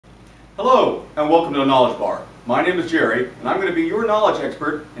Hello and welcome to the Knowledge Bar. My name is Jerry and I'm going to be your knowledge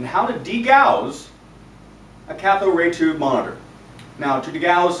expert in how to degauss a cathode ray tube monitor. Now, to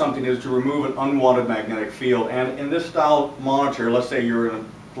degauss something is to remove an unwanted magnetic field, and in this style monitor, let's say you're in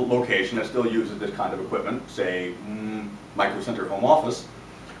a location that still uses this kind of equipment, say Micro Center home office,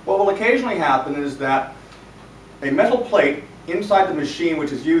 what will occasionally happen is that a metal plate inside the machine,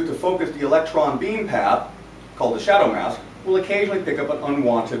 which is used to focus the electron beam path, called the shadow mask, will occasionally pick up an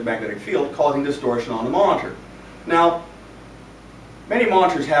unwanted magnetic field, causing distortion on the monitor. Now, many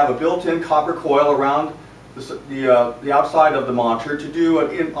monitors have a built-in copper coil around the outside of the monitor to do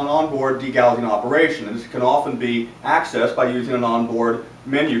an onboard degaussing operation, and this can often be accessed by using an onboard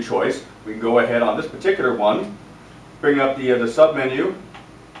menu choice. We can go ahead on this particular one, bring up the sub-menu,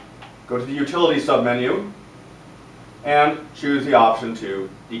 go to the utility sub-menu, and choose the option to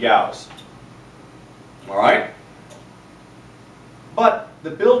degauss. All right? But the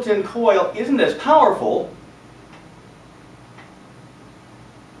built-in coil isn't as powerful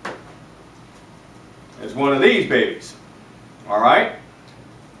as one of these babies. All right?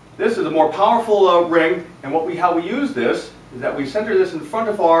 This is a more powerful ring, and how we use this is that we center this in front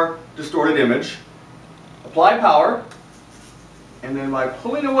of our distorted image, apply power, and then by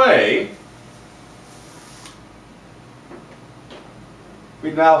pulling away,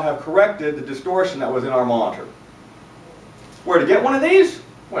 we now have corrected the distortion that was in our monitor. Where to get one of these?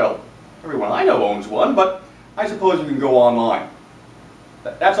 Well, everyone I know owns one, but I suppose you can go online.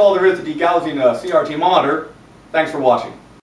 That's all there is to degaussing a CRT monitor. Thanks for watching.